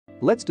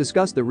Let's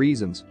discuss the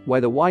reasons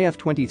why the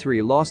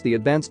YF-23 lost the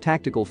Advanced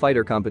Tactical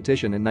Fighter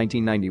competition in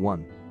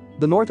 1991.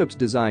 The Northrop's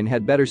design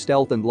had better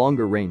stealth and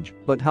longer range,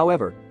 but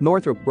however,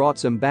 Northrop brought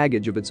some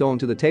baggage of its own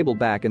to the table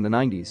back in the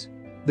 90s.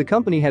 The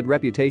company had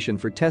reputation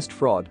for test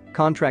fraud,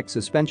 contract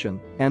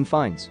suspension, and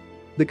fines.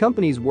 The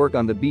company's work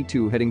on the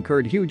B-2 had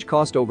incurred huge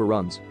cost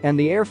overruns, and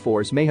the Air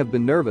Force may have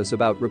been nervous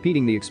about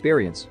repeating the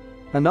experience.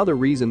 Another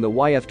reason the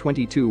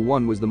YF-22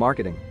 won was the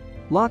marketing.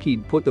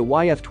 Lockheed put the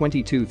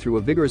YF-22 through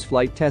a vigorous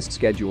flight test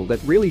schedule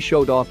that really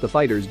showed off the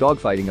fighter's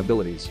dogfighting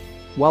abilities.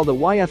 While the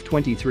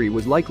YF-23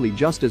 was likely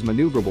just as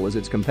maneuverable as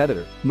its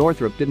competitor,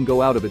 Northrop didn't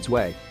go out of its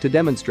way to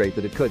demonstrate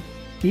that it could.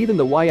 Even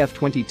the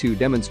YF-22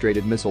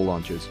 demonstrated missile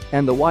launches,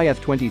 and the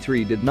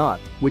YF-23 did not,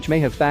 which may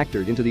have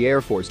factored into the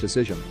Air Force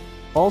decision.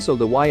 Also,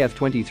 the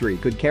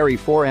YF-23 could carry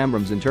 4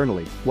 Abrams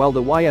internally, while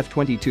the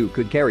YF-22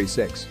 could carry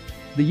 6.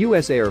 The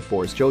US Air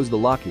Force chose the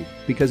Lockheed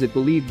because it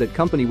believed that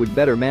company would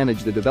better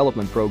manage the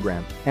development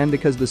program and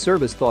because the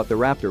service thought the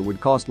Raptor would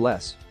cost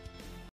less.